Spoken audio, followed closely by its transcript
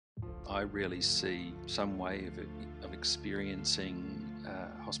I really see some way of experiencing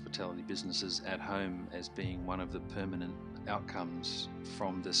hospitality businesses at home as being one of the permanent outcomes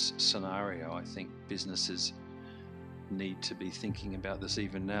from this scenario. I think businesses need to be thinking about this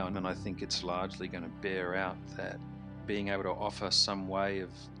even now, and I think it's largely going to bear out that being able to offer some way of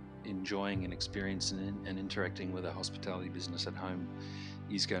enjoying and experiencing and interacting with a hospitality business at home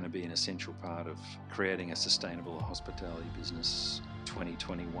is going to be an essential part of creating a sustainable hospitality business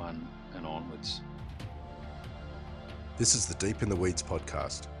 2021 and onwards. This is the Deep in the Weeds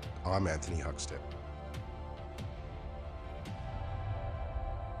podcast. I'm Anthony Huckstep.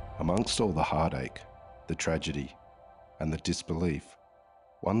 Amongst all the heartache, the tragedy, and the disbelief,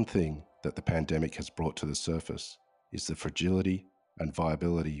 one thing that the pandemic has brought to the surface is the fragility and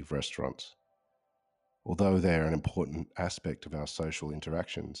viability of restaurants. Although they are an important aspect of our social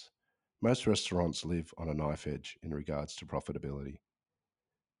interactions, most restaurants live on a knife edge in regards to profitability.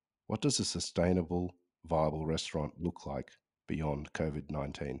 What does a sustainable, viable restaurant look like beyond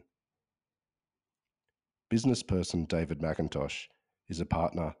COVID-19? Businessperson David Mackintosh is a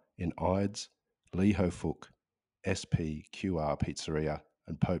partner in IDES, Ho Fook, SPQR Pizzeria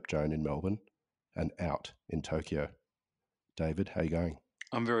and Pope Joan in Melbourne, and Out in Tokyo. David, how you going?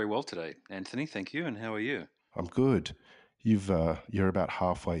 I'm very well today, Anthony. Thank you. And how are you? I'm good. You're about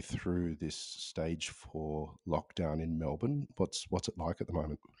halfway through this stage 4 lockdown in Melbourne. What's it like at the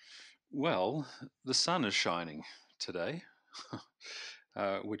moment? Well, the sun is shining today,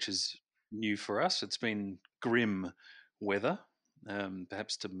 which is new for us. It's been grim weather,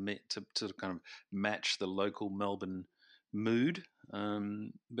 perhaps to kind of match the local Melbourne mood.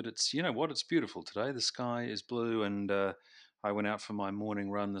 But it's, you know what, it's beautiful today. The sky is blue, and I went out for my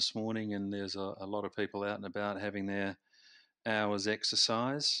morning run this morning, and there's a lot of people out and about having their hours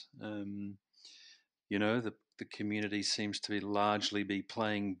exercise. The community seems to be largely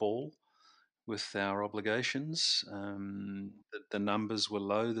playing ball with our obligations. The numbers were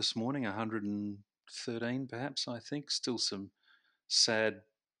low this morning, 113 perhaps, I think. Still some sad,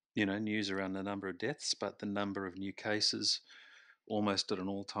 news around the number of deaths, but the number of new cases almost at an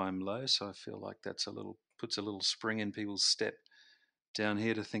all-time low. So I feel like puts a little spring in people's step down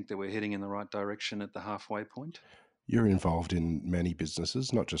here to think that we're heading in the right direction at the halfway point. You're involved in many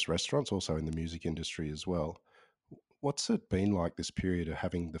businesses, not just restaurants, also in the music industry as well. What's it been like, this period of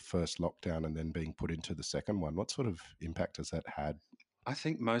having the first lockdown and then being put into the second one? What sort of impact has that had? I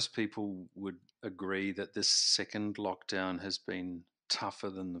think most people would agree that this second lockdown has been tougher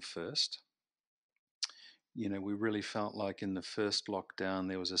than the first. We really felt like in the first lockdown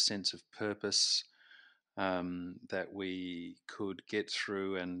there was a sense of purpose, that we could get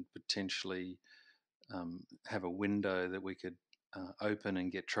through and potentially have a window that we could open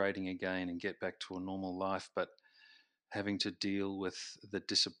and get trading again and get back to a normal life. But having to deal with the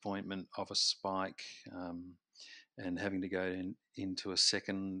disappointment of a spike, and having to go into a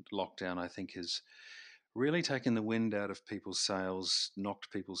second lockdown, I think has really taken the wind out of people's sails,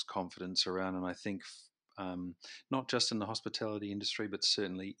 knocked people's confidence around. And I think not just in the hospitality industry, but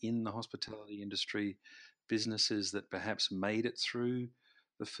certainly in the hospitality industry, businesses that perhaps made it through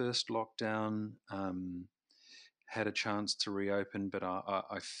the first lockdown had a chance to reopen. But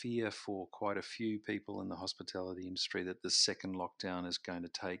I fear for quite a few people in the hospitality industry that the second lockdown is going to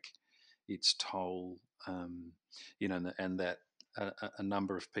take its toll, and that a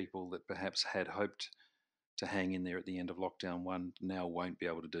number of people that perhaps had hoped to hang in there at the end of lockdown 1 now won't be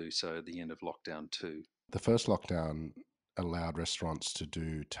able to do so at the end of lockdown 2. The first lockdown allowed restaurants to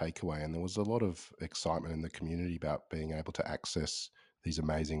do takeaway, and there was a lot of excitement in the community about being able to access these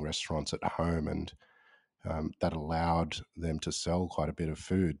amazing restaurants at home, and that allowed them to sell quite a bit of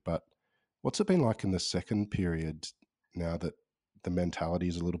food. But what's it been like in the second period, now that the mentality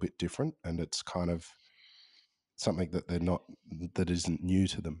is a little bit different and it's kind of something that isn't new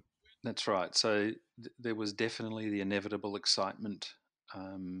to them? That's right. So there was definitely the inevitable excitement,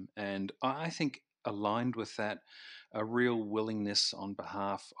 and I think aligned with that, a real willingness on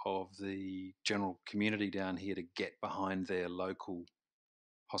behalf of the general community down here to get behind their local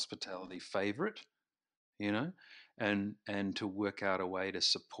hospitality favourite, you know, and to work out a way to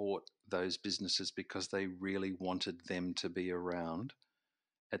support those businesses because they really wanted them to be around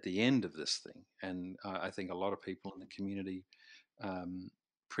at the end of this thing. And I think a lot of people in the community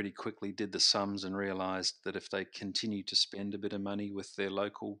pretty quickly did the sums and realized that if they continued to spend a bit of money with their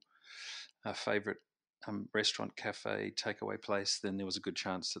local favorite restaurant, cafe, takeaway place, then there was a good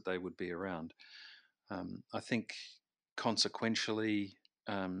chance that they would be around. I think consequentially,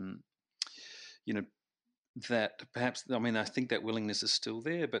 you know, that perhaps, I mean, I think that willingness is still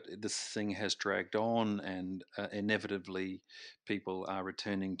there, but this thing has dragged on, and inevitably people are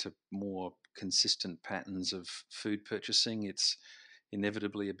returning to more consistent patterns of food purchasing. It's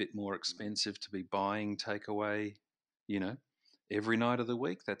inevitably a bit more expensive to be buying takeaway, you know, every night of the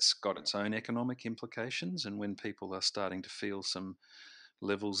week. That's got its own economic implications. And when people are starting to feel some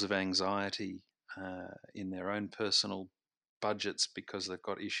levels of anxiety in their own personal budgets because they've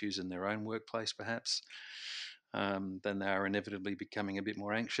got issues in their own workplace, perhaps, then they are inevitably becoming a bit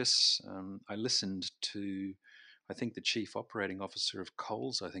more anxious. I listened to, I think, the chief operating officer of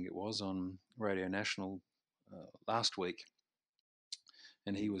Coles, I think it was, on Radio National last week,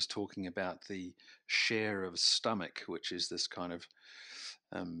 and he was talking about the share of stomach, which is this kind of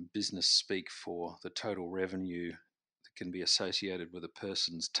business speak for the total revenue that can be associated with a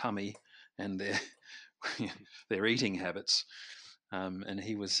person's tummy and their eating habits. And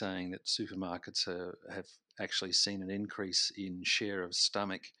he was saying that supermarkets have actually seen an increase in share of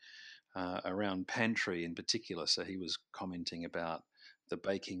stomach around pantry in particular. So he was commenting about the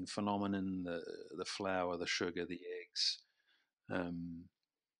baking phenomenon, the flour, the sugar, the eggs. Um,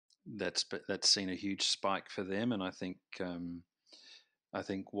 that's seen a huge spike for them, and I think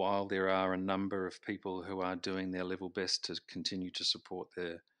while there are a number of people who are doing their level best to continue to support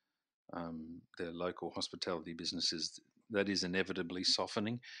their local hospitality businesses, that is inevitably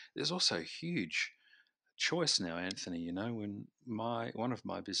softening. There's also huge choice now, Anthony. You know, when one of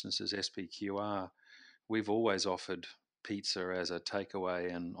my businesses, SPQR, we've always offered pizza as a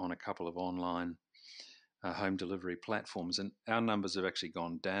takeaway and on a couple of online home delivery platforms, and our numbers have actually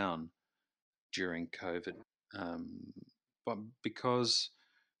gone down during COVID, um, but because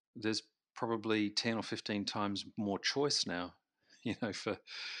there's probably 10 or 15 times more choice now, you know, for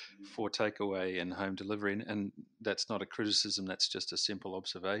takeaway and home delivery. And that's not a criticism, that's just a simple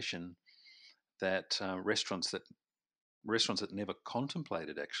observation that restaurants that never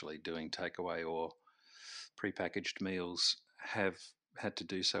contemplated actually doing takeaway or prepackaged meals have had to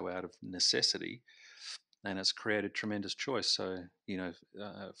do so out of necessity, and it's created tremendous choice. So, you know,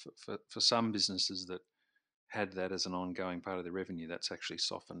 for some businesses that had that as an ongoing part of their revenue, that's actually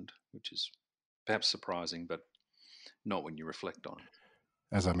softened, which is perhaps surprising, but not when you reflect on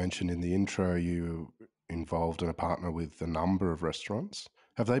it. As I mentioned in the intro, you involved in a partner with a number of restaurants.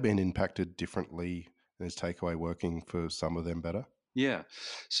 Have they been impacted differently? Is takeaway working for some of them better? Yeah.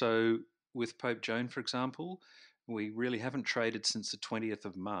 So with Pope Joan, for example, we really haven't traded since the 20th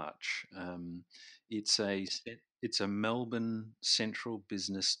of March. It's a it's a Melbourne Central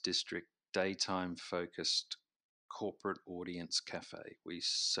Business District daytime focused corporate audience cafe. We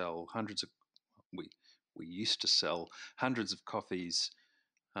we used to sell hundreds of coffees,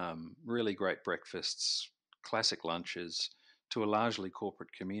 really great breakfasts, classic lunches to a largely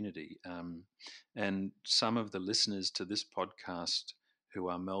corporate community. And some of the listeners to this podcast who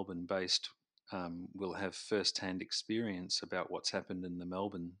are Melbourne based will have first hand experience about what's happened in the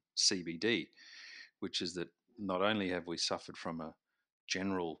Melbourne CBD, which is that not only have we suffered from a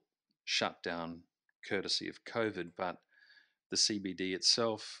general shutdown courtesy of COVID, but the CBD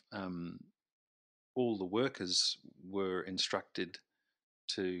itself, all the workers were instructed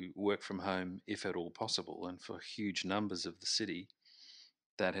to work from home if at all possible. And for huge numbers of the city,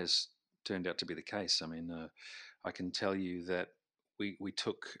 that has turned out to be the case. I mean, I can tell you that we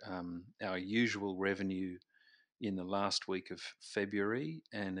took our usual revenue in the last week of February,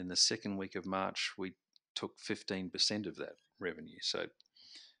 and in the second week of March, we took 15% of that revenue. So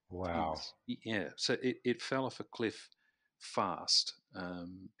Wow. it's, yeah, so it fell off a cliff fast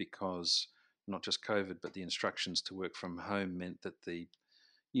because not just COVID, but the instructions to work from home meant that the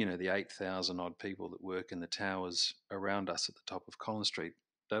 8,000 odd people that work in the towers around us at the top of Collins Street,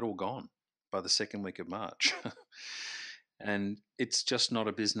 they'd all gone by the second week of March. And it's just not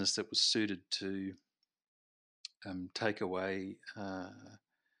a business that was suited to take away.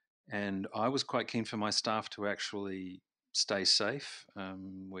 And I was quite keen for my staff to actually stay safe.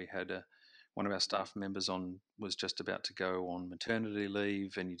 We had one of our staff members was just about to go on maternity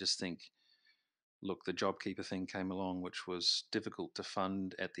leave, and you just think, look, the JobKeeper thing came along, which was difficult to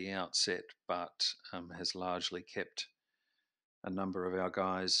fund at the outset, but has largely kept a number of our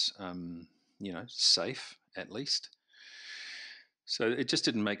guys, safe at least. So it just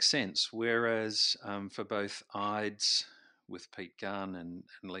didn't make sense. Whereas for both IDES with Pete Gunn and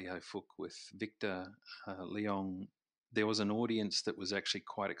Ho Fook with Victor Leong, there was an audience that was actually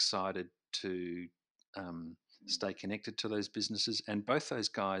quite excited to stay connected to those businesses. And both those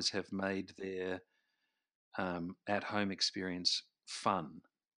guys have made their at home experience fun,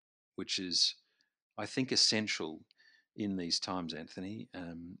 which is, I think, essential. in these times, Anthony.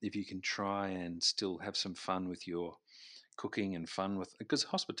 If you can try and still have some fun with your cooking and fun with, because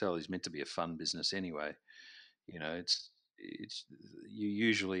hospitality is meant to be a fun business anyway. You know, it's you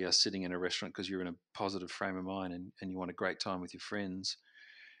usually are sitting in a restaurant because you're in a positive frame of mind and you want a great time with your friends.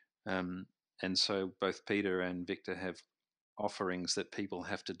 Um, and so both Peter and Victor have offerings that people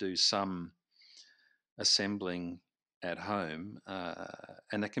have to do some assembling at home,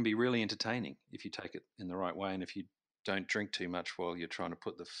 and that can be really entertaining if you take it in the right way, and if you don't drink too much while you're trying to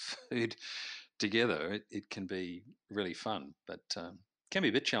put the food together, it can be really fun, but can be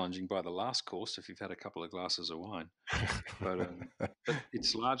a bit challenging by the last course if you've had a couple of glasses of wine. But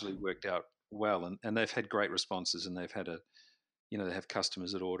it's largely worked out well, and they've had great responses, and they've had they have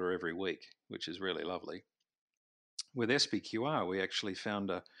customers that order every week, which is really lovely. With SPQR, we actually found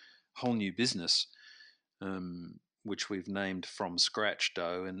a whole new business, which we've named From Scratch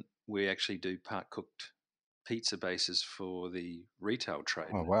Dough, and we actually do part cooked pizza bases for the retail trade.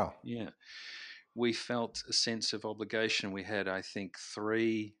 Oh, wow. Yeah. We felt a sense of obligation. We had, I think,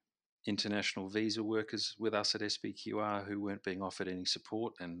 3 international visa workers with us at SPQR who weren't being offered any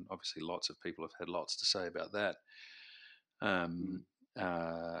support, and obviously lots of people have had lots to say about that.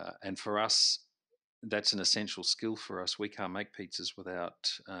 And for us, that's an essential skill for us. We can't make pizzas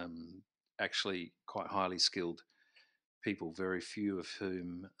without actually quite highly skilled people, very few of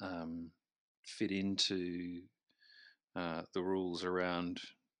whom fit into the rules around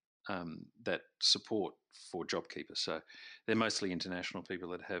that support for JobKeeper. So they're mostly international people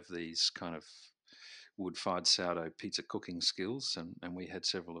that have these kind of wood-fired sourdough pizza cooking skills, and we had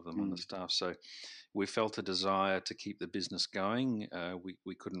several of them on the staff. So we felt a desire to keep the business going.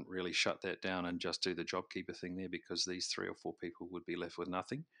 We couldn't really shut that down and just do the JobKeeper thing there, because these 3 or 4 people would be left with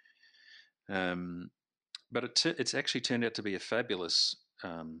nothing. But it's actually turned out to be a fabulous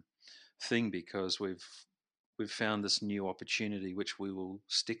thing, because we've found this new opportunity which we will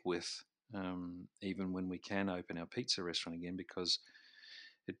stick with even when we can open our pizza restaurant again, because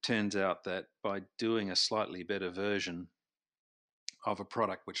it turns out that by doing a slightly better version of a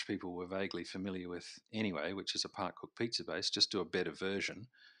product which people were vaguely familiar with anyway, which is a part cooked pizza base, just do a better version.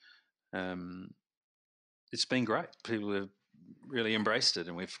 Um, it's been great. People have really embraced it,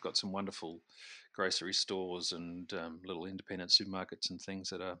 and we've got some wonderful grocery stores and little independent supermarkets and things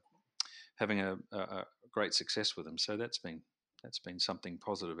that are having a great success with them. So that's been something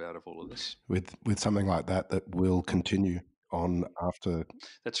positive out of all of this. With something like that will continue on after.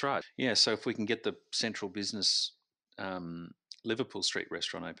 That's right. Yeah. So if we can get the central business Liverpool Street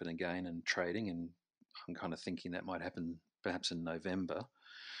restaurant open again and trading, and I'm kind of thinking that might happen perhaps in November,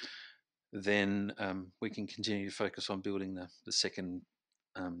 then we can continue to focus on building the second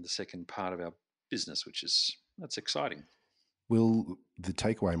part of our business, that's exciting. Will the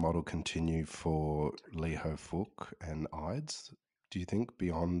takeaway model continue for Ho Fook and IDES, do you think,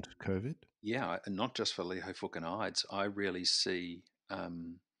 beyond COVID? Yeah, and not just for Ho Fook and IDES. I really see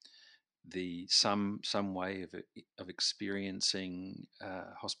the some way of experiencing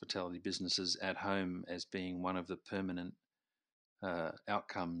hospitality businesses at home as being one of the permanent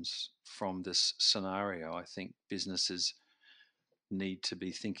outcomes from this scenario. I think businesses need to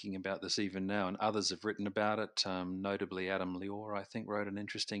be thinking about this even now, and others have written about it. Notably, Adam Lior, I think, wrote an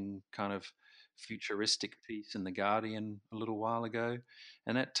interesting kind of futuristic piece in the Guardian a little while ago,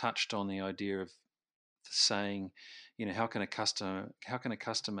 and that touched on the idea of saying, how can a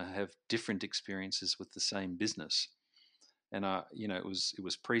customer have different experiences with the same business? And it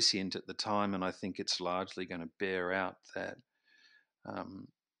was prescient at the time, and I think it's largely going to bear out that um,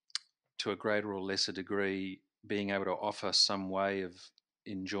 to a greater or lesser degree, being able to offer some way of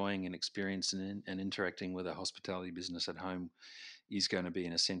enjoying and experiencing and interacting with a hospitality business at home is going to be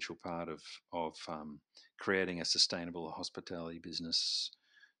an essential part of creating a sustainable hospitality business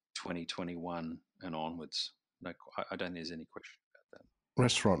 2021 and onwards. No, I don't think there's any question about that.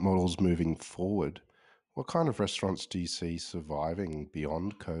 Restaurant models moving forward, what kind of restaurants do you see surviving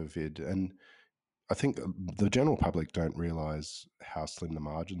beyond COVID? And I think the general public don't realize how slim the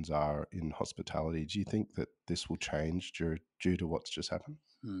margins are in hospitality. Do you think that this will change due to what's just happened?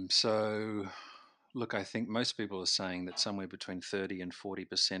 So, look, I think most people are saying that somewhere between 30 and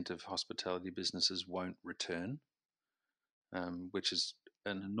 40% of hospitality businesses won't return, which is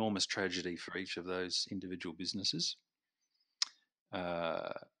an enormous tragedy for each of those individual businesses.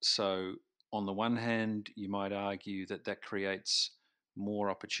 So, on the one hand, you might argue that that creates more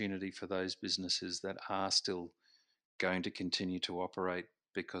opportunity for those businesses that are still going to continue to operate,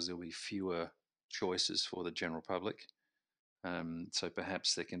 because there'll be fewer choices for the general public. So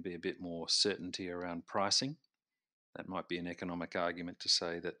perhaps there can be a bit more certainty around pricing. That might be an economic argument to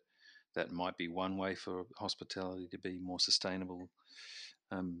say that that might be one way for hospitality to be more sustainable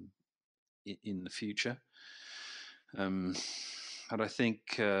in the future. But I think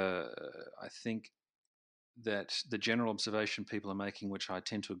that the general observation people are making, which I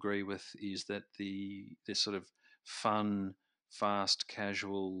tend to agree with, is that this sort of fun, fast,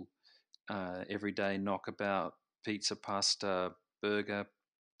 casual, everyday knockabout pizza, pasta, burger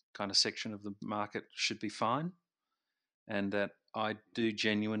kind of section of the market should be fine, and that I do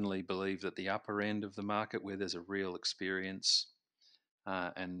genuinely believe that the upper end of the market, where there's a real experience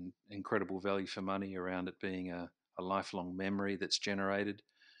and incredible value for money around it being a lifelong memory that's generated,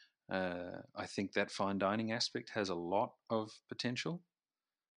 I think that fine dining aspect has a lot of potential.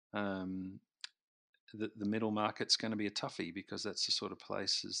 Um, the middle market's going to be a toughie, because that's the sort of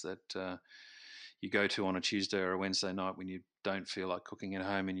places that you go to on a Tuesday or a Wednesday night when you don't feel like cooking at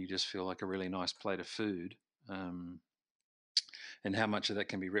home and you just feel like a really nice plate of food. And how much of that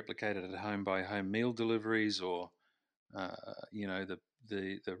can be replicated at home by home meal deliveries, or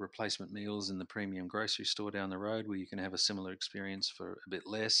the replacement meals in the premium grocery store down the road, where you can have a similar experience for a bit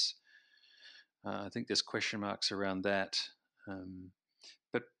less. I think there's question marks around that.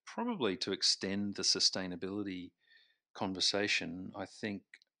 But probably to extend the sustainability conversation, I think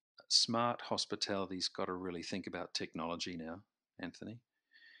smart hospitality's got to really think about technology now, Anthony.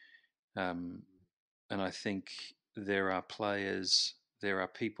 Um, and I think there are players, there are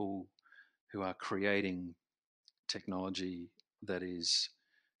people who are creating technology that is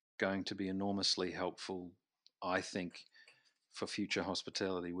going to be enormously helpful, I think, for future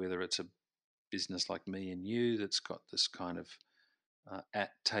hospitality, whether it's a business like me and you that's got this kind of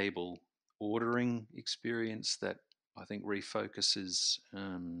at table ordering experience that I think refocuses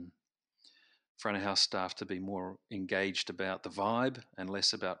front of house staff to be more engaged about the vibe and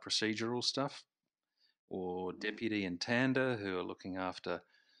less about procedural stuff, or deputy and tanda who are looking after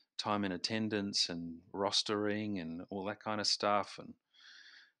time in attendance and rostering and all that kind of stuff. And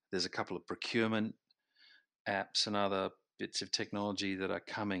there's a couple of procurement apps and other bits of technology that are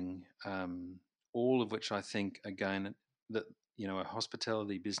coming, all of which I think, again, that a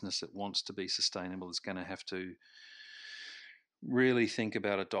hospitality business that wants to be sustainable is going to have to really think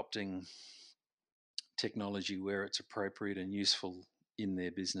about adopting technology where it's appropriate and useful in their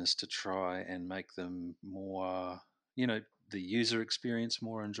business to try and make them more, the user experience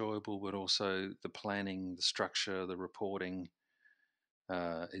more enjoyable, but also the planning, the structure, the reporting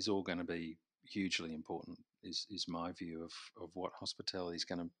is all going to be hugely important. Is my view of what hospitality is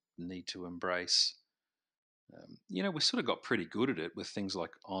going to need to embrace. We sort of got pretty good at it with things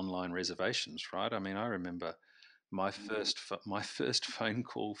like online reservations, right? I mean, I remember my first phone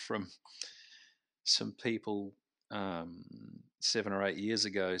call from some people 7 or 8 years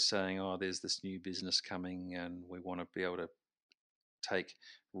ago saying, "Oh, there's this new business coming, and we want to be able to take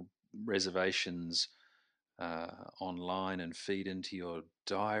reservations online and feed into your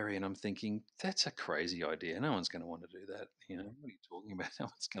diary." And I'm thinking, that's a crazy idea. No one's going to want to do that. What are you talking about? No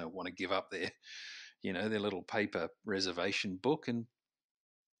one's going to want to give up their little paper reservation book. And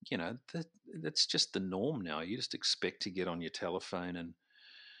that's just the norm now. You just expect to get on your telephone and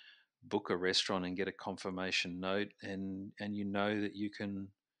book a restaurant and get a confirmation note, and that you can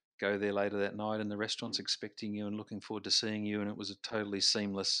go there later that night, and the restaurant's expecting you and looking forward to seeing you, and it was a totally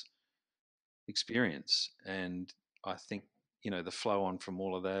seamless experience. And I think the flow on from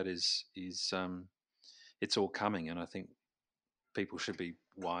all of that is it's all coming, and I think people should be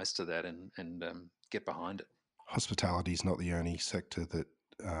wise to that and get behind it. Hospitality is not the only sector that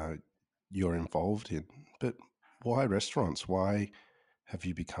you're involved in, but why restaurants? Why have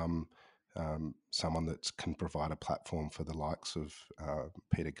you become someone that can provide a platform for the likes of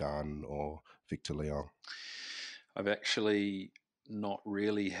Peter Gunn or Victor Leon? I've actually not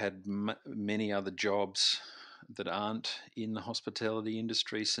really had many other jobs that aren't in the hospitality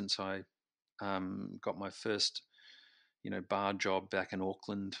industry since I got my first, bar job back in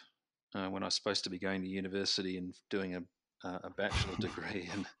Auckland when I was supposed to be going to university and doing a bachelor degree.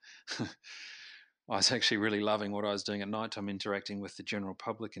 And I was actually really loving what I was doing at night time, interacting with the general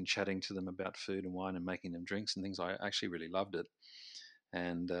public and chatting to them about food and wine and making them drinks and things. I actually really loved it.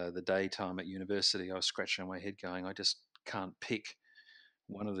 And the daytime at university, I was scratching my head going, I just can't pick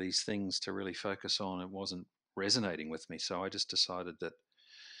one of these things to really focus on. It wasn't resonating with me. So I just decided that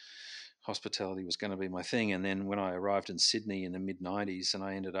hospitality was going to be my thing. And then when I arrived in Sydney in the mid 90s, and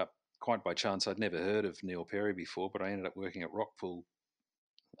I ended up, quite by chance, I'd never heard of Neil Perry before, but I ended up working at Rockpool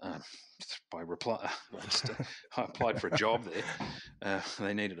by reply. I applied for a job there.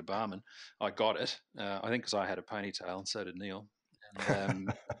 They needed a barman. I got it. I think because I had a ponytail, and so did Neil.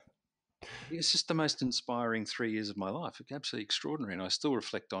 And it's just the most inspiring 3 years of my life. Absolutely extraordinary, and I still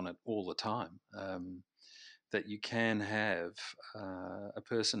reflect on it all the time. That you can have a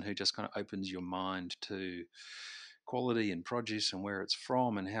person who just kind of opens your mind to quality and produce and where it's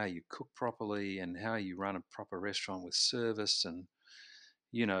from and how you cook properly and how you run a proper restaurant with service. And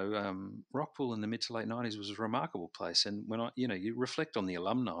Rockpool in the mid to late 90s was a remarkable place. And when you reflect on the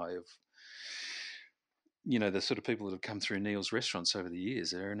alumni of, the sort of people that have come through Neil's restaurants over the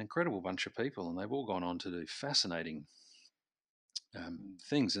years, they're an incredible bunch of people, and they've all gone on to do fascinating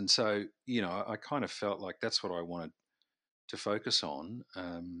things. And so, I kind of felt like that's what I wanted to focus on.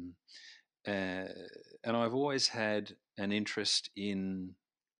 Uh, and I've always had an interest in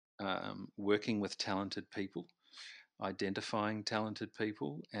working with talented people, identifying talented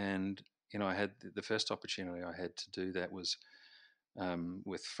people. And, I had the first opportunity I had to do that was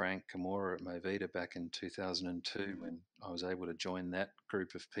with Frank Camora at Movida back in 2002, when I was able to join that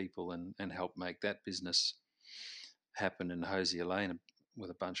group of people and help make that business happen in Hosier Lane with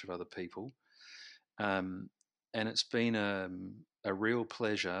a bunch of other people. Um, and it's been a real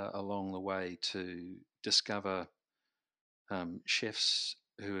pleasure along the way to discover chefs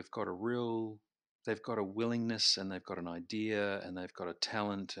who have got they've got a willingness and they've got an idea and they've got a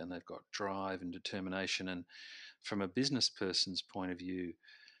talent and they've got drive and determination. And from a business person's point of view,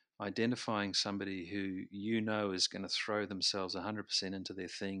 identifying somebody who is going to throw themselves 100% into their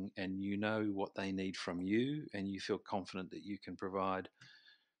thing, and what they need from you, and you feel confident that you can provide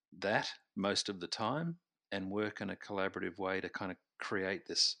that most of the time, and work in a collaborative way to kind of create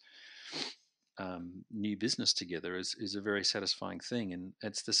this new business together is a very satisfying thing. And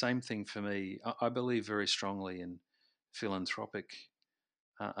it's the same thing for me. I believe very strongly in philanthropic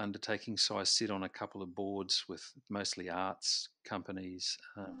undertakings. So I sit on a couple of boards with mostly arts companies,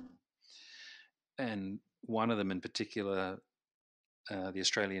 and one of them in particular, the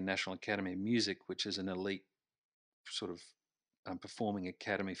Australian National Academy of Music, which is an elite sort of performing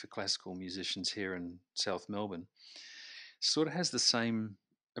academy for classical musicians here in South Melbourne, sort of has the same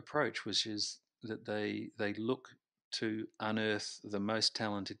approach, which is that they look to unearth the most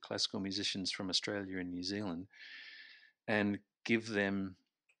talented classical musicians from Australia and New Zealand and give them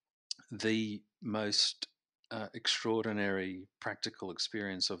the most extraordinary practical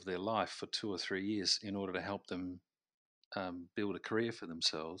experience of their life for 2 or 3 years in order to help them build a career for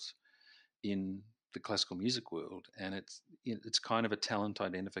themselves in the classical music world. And it's kind of a talent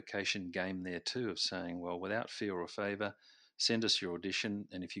identification game there too, of saying, well, without fear or favor, send us your audition,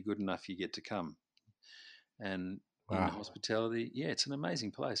 and if you're good enough, you get to come. And in Wow. hospitality, yeah, it's an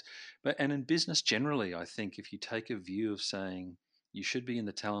amazing place. And in business generally, I think if you take a view of saying you should be in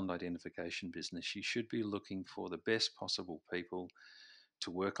the talent identification business, you should be looking for the best possible people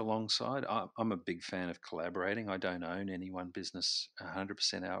to work alongside. I'm a big fan of collaborating. I don't own any one business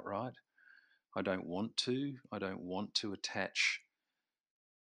 100% outright. I don't want to. I don't want to attach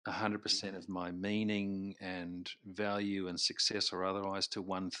 100% of my meaning and value and success or otherwise to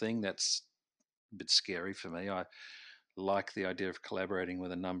one thing. That's a bit scary for me. I like the idea of collaborating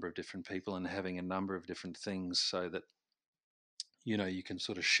with a number of different people and having a number of different things so that you can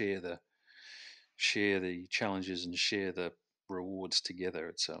sort of share the challenges and share the rewards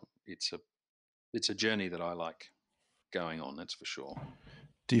together. It's a journey that I like going on, that's for sure.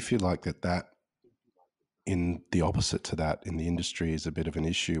 Do you feel like that in the opposite to that in the industry is a bit of an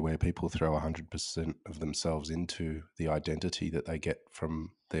issue where people throw 100% of themselves into the identity that they get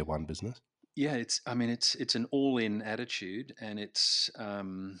from their one business? Yeah, it's an all-in attitude, and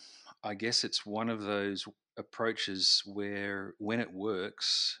I guess it's one of those approaches where when it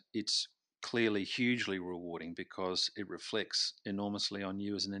works, it's clearly hugely rewarding because it reflects enormously on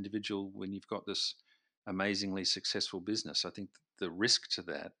you as an individual when you've got this amazingly successful business. I think the risk to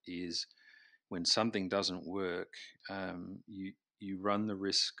that is when something doesn't work, you run the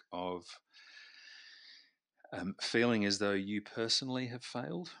risk of feeling as though you personally have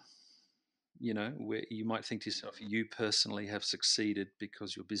failed. Where you might think to yourself, you personally have succeeded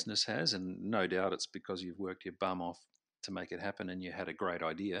because your business has, and no doubt it's because you've worked your bum off to make it happen and you had a great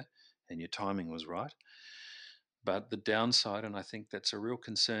idea and your timing was right. But the downside, and I think that's a real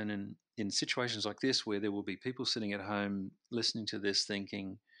concern in situations like this, where there will be people sitting at home listening to this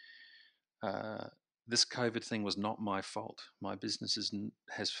thinking, uh, this COVID thing was not my fault. My business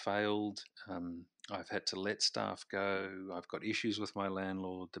has failed. I've had to let staff go. I've got issues with my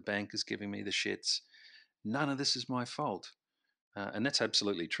landlord. The bank is giving me the shits. None of this is my fault. And that's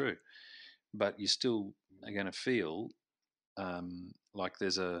absolutely true. But you still are going to feel like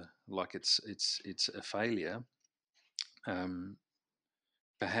it's a failure. Um,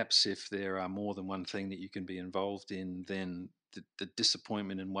 Perhaps if there are more than one thing that you can be involved in, then the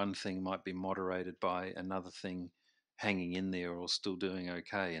disappointment in one thing might be moderated by another thing hanging in there or still doing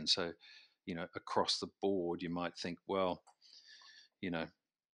okay. And so, across the board, you might think, well, you know,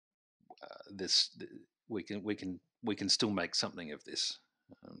 this we can still make something of this.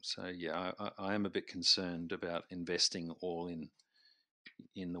 So yeah, I am a bit concerned about investing all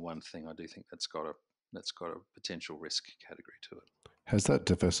in the one thing. I do think that's got a potential risk category to it. Has that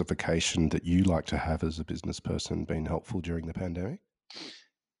diversification that you like to have as a business person been helpful during the pandemic?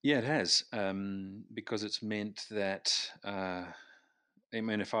 Yeah, it has, because it's meant that. I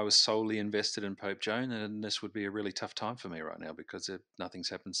mean, if I was solely invested in Pope Joan, then this would be a really tough time for me right now because nothing's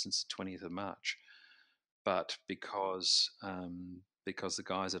happened since the 20th of March. But because the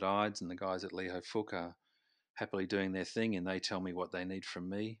guys at IDES and the guys at Ho Fook are happily doing their thing, and they tell me what they need from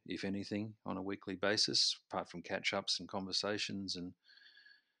me, if anything, on a weekly basis, apart from catch ups and conversations.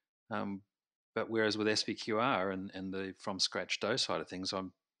 And but whereas with SPQR and the from scratch dough side of things,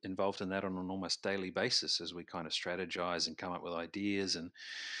 I'm involved in that on an almost daily basis as we kind of strategize and come up with ideas. And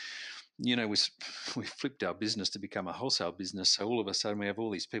we flipped our business to become a wholesale business, so all of a sudden we have all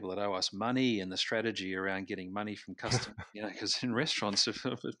these people that owe us money, and the strategy around getting money from customers, because in restaurants, if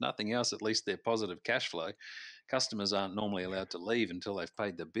nothing else, at least they're positive cash flow. Customers aren't normally allowed to leave until they've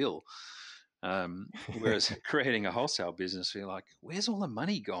paid the bill. Whereas creating a wholesale business, you're like, where's all the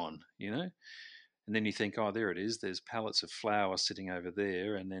money gone? And then you think, oh, there it is. There's pallets of flour sitting over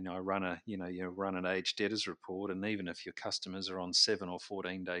there, and then I run you run an aged debtors report, and even if your customers are on 7 or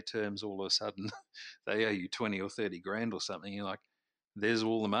 14-day terms, all of a sudden they owe you 20 or 30 grand or something. You're like, there's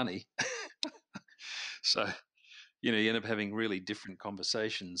all the money. So you end up having really different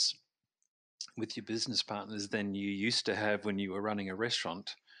conversations with your business partners than you used to have when you were running a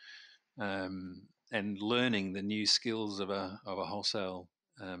restaurant, and learning the new skills of a wholesale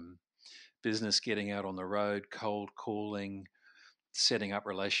business, getting out on the road, cold calling, setting up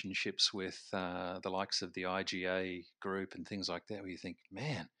relationships with the likes of the IGA group and things like that, where you think,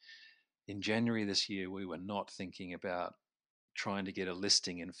 man, in January this year, we were not thinking about trying to get a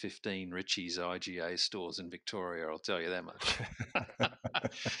listing in 15 Ritchie's IGA stores in Victoria, I'll tell you that much.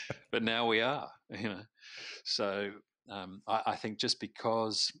 But now we are. So I think just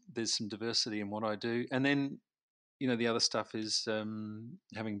because there's some diversity in what I do, and then the other stuff is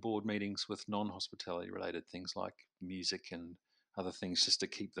having board meetings with non-hospitality related things like music and other things, just to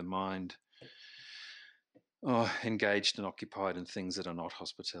keep the mind engaged and occupied in things that are not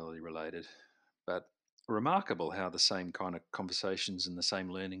hospitality related. But remarkable how the same kind of conversations and the same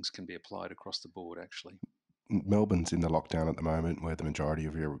learnings can be applied across the board, actually. Melbourne's in the lockdown at the moment, where the majority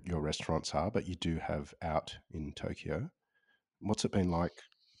of your restaurants are, but you do have out in Tokyo. What's it been like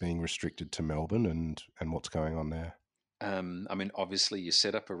being restricted to Melbourne, and what's going on there? I mean, obviously, you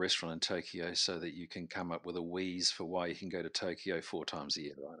set up a restaurant in Tokyo so that you can come up with a wheeze for why you can go to Tokyo 4 times a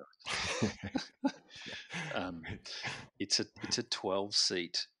year, right? um, it's a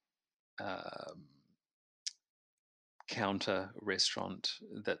 12-seat counter restaurant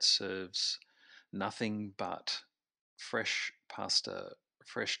that serves nothing but fresh pasta,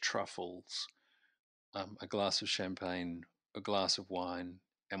 fresh truffles, a glass of champagne, a glass of wine,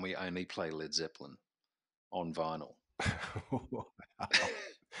 and we only play Led Zeppelin on vinyl. Wow.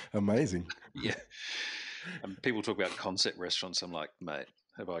 Amazing. Yeah. People talk about concept restaurants. I'm like, mate,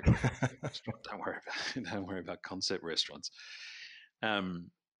 have I got a concept restaurant? Don't worry about concept restaurants.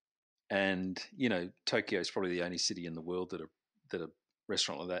 And Tokyo is probably the only city in the world that a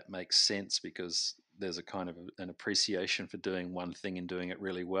restaurant like that makes sense, because there's a kind of an appreciation for doing one thing and doing it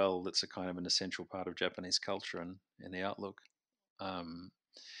really well. That's a kind of an essential part of Japanese culture and the outlook.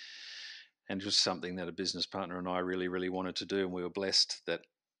 And just something that a business partner and I really, really wanted to do. And we were blessed that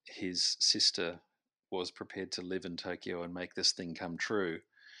his sister was prepared to live in Tokyo and make this thing come true.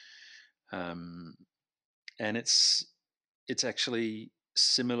 And it's actually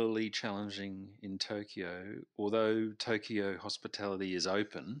similarly challenging in Tokyo, although Tokyo hospitality is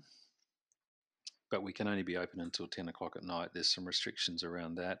open, but we can only be open until 10 o'clock at night. There's some restrictions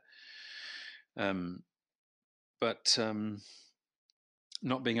around that. But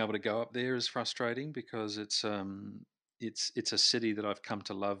not being able to go up there is frustrating, because it's a city that I've come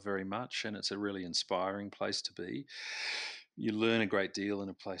to love very much, and it's a really inspiring place to be. You learn a great deal in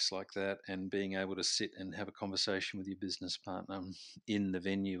a place like that, and being able to sit and have a conversation with your business partner in the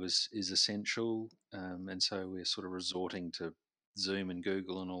venue is essential. And so we're sort of resorting to Zoom and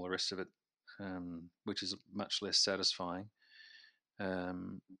Google and all the rest of it, which is much less satisfying.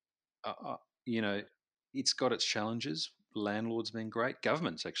 Um, I, it's got its challenges. Landlord's been great.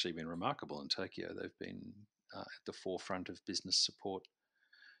 Government's actually been remarkable in Tokyo. They've been at the forefront of business support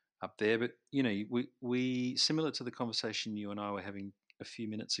up there. But we similar to the conversation you and I were having a few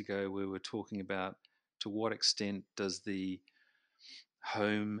minutes ago, we were talking about to what extent does the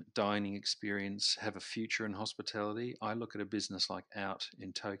home dining experience have a future in hospitality. I look at a business like Out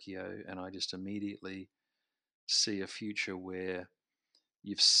in Tokyo, and I just immediately see a future where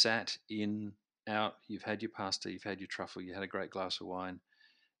you've sat in out, you've had your pasta, you've had your truffle, you had a great glass of wine,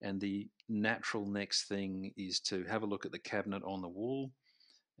 and the natural next thing is to have a look at the cabinet on the wall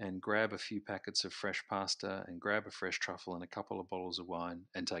and grab a few packets of fresh pasta and grab a fresh truffle and a couple of bottles of wine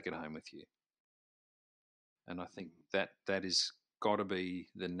and take it home with you. And I think that is got to be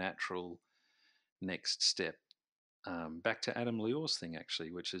the natural next step. Back to Adam Lior's thing,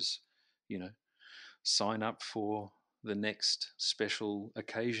 actually, which is, you know, sign up for the next special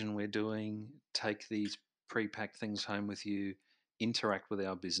occasion we're doing, take these pre-packed things home with you, interact with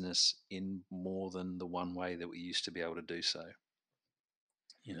our business in more than the one way that we used to be able to do so.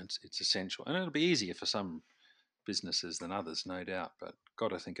 It's essential, and it'll be easier for some businesses than others, no doubt, but got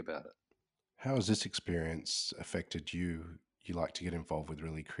to think about it. How has this experience affected you? You like to get involved with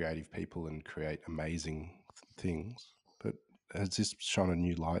really creative people and create amazing things, but has this shone a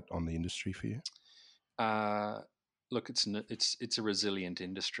new light on the industry for you? Uh, Look, it's a resilient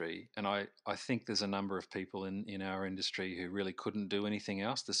industry, and I think there's a number of people in our industry who really couldn't do anything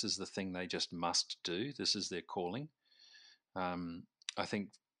else. This is the thing they just must do. This is their calling. Um, I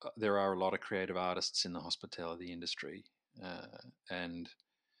think there are a lot of creative artists in the hospitality industry, and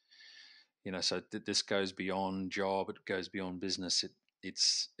so this goes beyond job. It goes beyond business.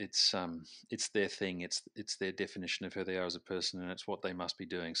 It's their thing. It's their definition of who they are as a person, and it's what they must be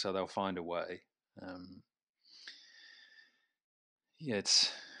doing. So they'll find a way. Um, yeah,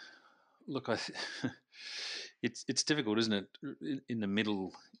 it's look. It's difficult, isn't it? In the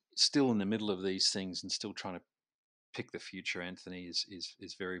middle, still in the middle of these things, and still trying to pick the future, Anthony,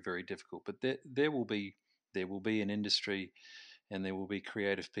 is very, very difficult. But there will be an industry, and there will be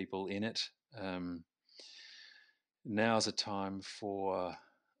creative people in it. Now's a time for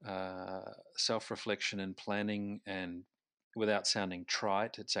self-reflection and planning, and without sounding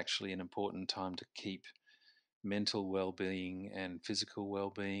trite, it's actually an important time to keep mental well-being and physical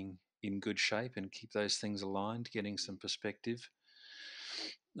well-being in good shape and keep those things aligned, getting some perspective.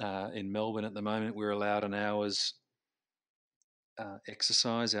 In Melbourne at the moment, we're allowed an hour's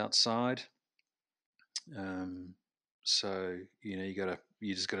exercise outside. Um, so you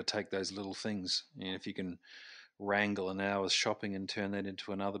just got to take those little things. And if you can wrangle an hour's shopping and turn that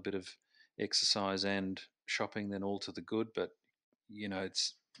into another bit of exercise and shopping, then all to the good. But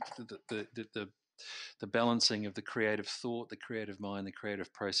it's the balancing of the creative thought, the creative mind, the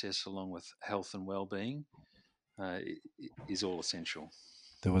creative process, along with health and well-being, uh, is all essential.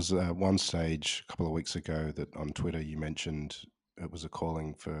 There was one stage a couple of weeks ago that on Twitter you mentioned it was a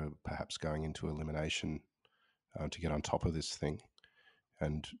calling for perhaps going into elimination to get on top of this thing.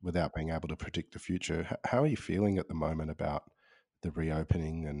 And without being able to predict the future, how are you feeling at the moment about the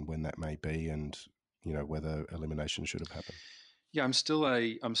reopening and when that may be, and whether elimination should have happened? Yeah, I'm still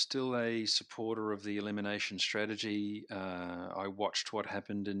a supporter of the elimination strategy. I watched what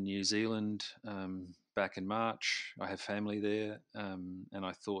happened in New Zealand back in March. I have family there, and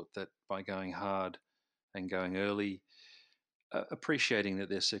I thought that by going hard and going early, appreciating that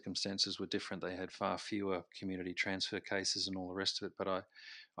their circumstances were different, they had far fewer community transfer cases and all the rest of it. But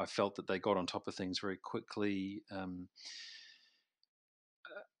I felt that they got on top of things very quickly, and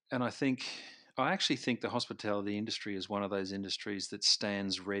I actually think the hospitality industry is one of those industries that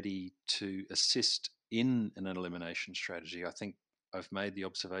stands ready to assist in an elimination strategy. I think I've made the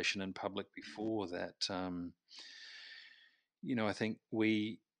observation in public before that I think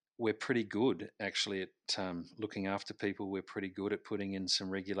we're pretty good actually at looking after people. We're pretty good at putting in some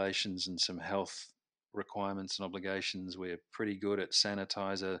regulations and some health requirements and obligations. We're pretty good at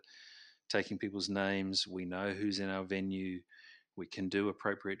sanitizer, taking people's names. We know who's in our venue. We can do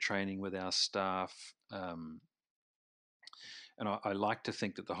appropriate training with our staff. And I like to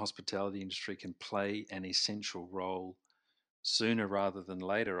think that the hospitality industry can play an essential role sooner rather than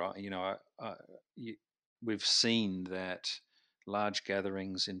later. We've seen that large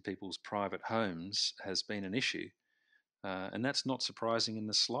gatherings in people's private homes has been an issue. And that's not surprising in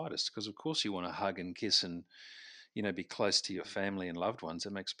the slightest, because of course you want to hug and kiss and be close to your family and loved ones.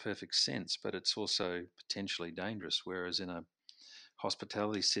 It makes perfect sense, but it's also potentially dangerous. Whereas in a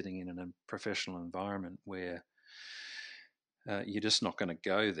hospitality sitting in a professional environment where you're just not going to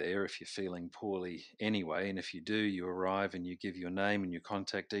go there if you're feeling poorly anyway. And if you do, you arrive and you give your name and your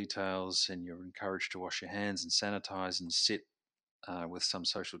contact details, and you're encouraged to wash your hands and sanitize and sit with some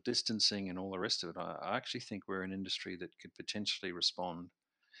social distancing and all the rest of it. I actually think we're an industry that could potentially respond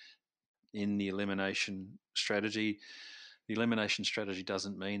in the elimination strategy. The elimination strategy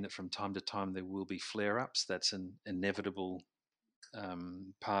doesn't mean that from time to time there will be flare-ups. That's an inevitable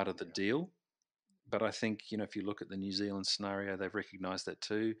part of the deal. But I think, if you look at the New Zealand scenario, they've recognised that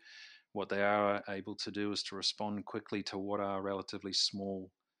too. What they are able to do is to respond quickly to what are relatively small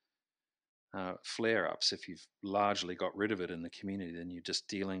flare-ups. If you've largely got rid of it in the community, then you're just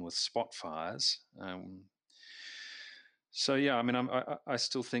dealing with spot fires. So yeah, I mean, I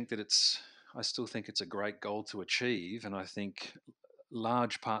still think that it's a great goal to achieve, and I think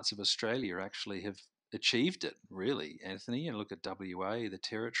large parts of Australia actually have achieved it. Really, Anthony, and look at WA, the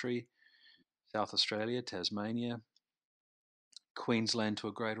Territory, South Australia, Tasmania, Queensland to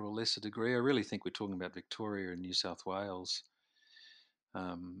a greater or lesser degree. I really think we're talking about Victoria and New South Wales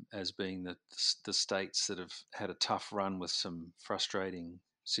as being the states that have had a tough run with some frustrating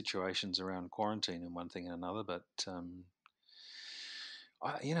situations around quarantine and one thing and another. But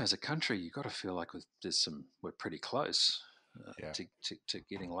as a country, you've got to feel like we're pretty close Yeah. to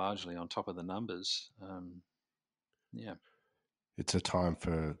getting largely on top of the numbers. Yeah. It's a time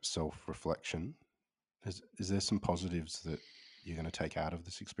for self-reflection. Is there some positives that you're going to take out of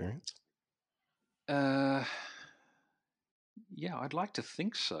this experience? Yeah, I'd like to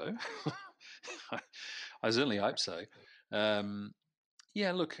think so. I certainly hope so.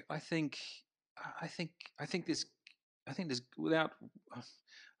 Yeah, look, I think this. I think there's without. I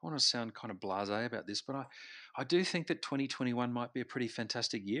want to sound kind of blasé about this, but I do think that 2021 might be a pretty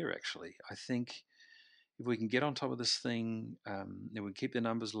fantastic year. Actually, I think if we can get on top of this thing, if we keep the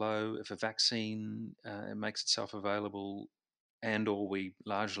numbers low, if a vaccine makes itself available, and/or we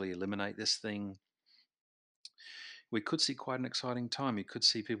largely eliminate this thing, we could see quite an exciting time. You could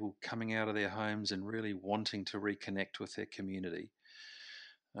see people coming out of their homes and really wanting to reconnect with their community.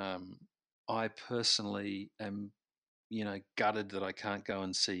 I personally am, gutted that I can't go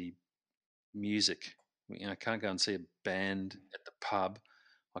and see music. I can't go and see a band at the pub.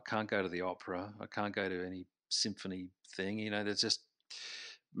 I can't go to the opera. I can't go to any symphony thing. There's just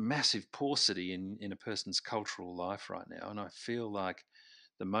massive paucity in a person's cultural life right now. And I feel like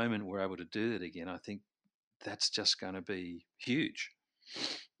the moment we're able to do that again, I think that's just going to be huge.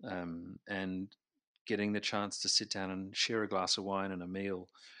 And getting the chance to sit down and share a glass of wine and a meal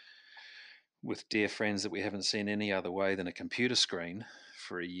with dear friends that we haven't seen any other way than a computer screen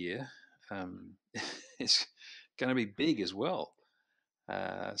for a year is going to be big as well.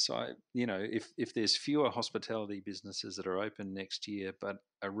 If there's fewer hospitality businesses that are open next year, but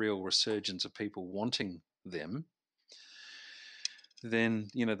a real resurgence of people wanting them,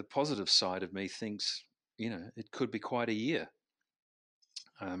 then the positive side of me thinks it could be quite a year.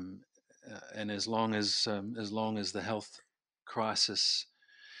 And as long as the health crisis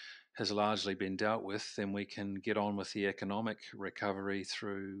has largely been dealt with, then we can get on with the economic recovery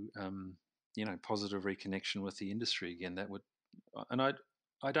through positive reconnection with the industry again. I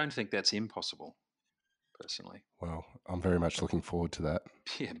don't think that's impossible, personally. Well, I'm very much looking forward to that.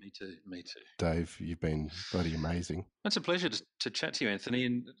 Yeah, me too. Me too. Dave, you've been bloody amazing. It's a pleasure to chat to you, Anthony,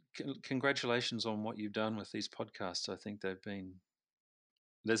 and congratulations on what you've done with these podcasts. I think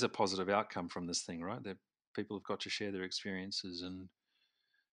there's a positive outcome from this thing, right? That people have got to share their experiences and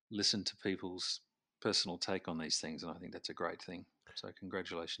listen to people's personal take on these things, and I think that's a great thing. So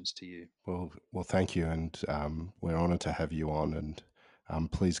congratulations to you. Well, thank you, and we're honoured to have you on,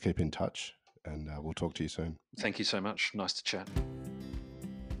 and please keep in touch, and we'll talk to you soon. Thank you so much. Nice to chat.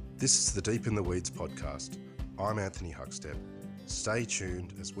 This is the Deep in the Weeds podcast. I'm Anthony Huckstep. Stay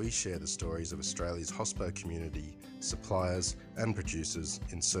tuned as we share the stories of Australia's hospo community, suppliers and producers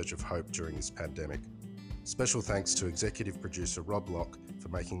in search of hope during this pandemic. Special thanks to executive producer Rob Locke for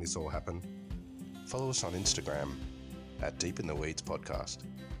making this all happen. Follow us on Instagram at Deep in the Weeds Podcast,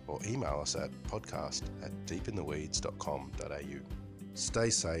 or email us at podcast@deepintheweeds.com.au. Stay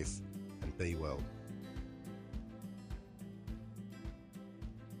safe and be well.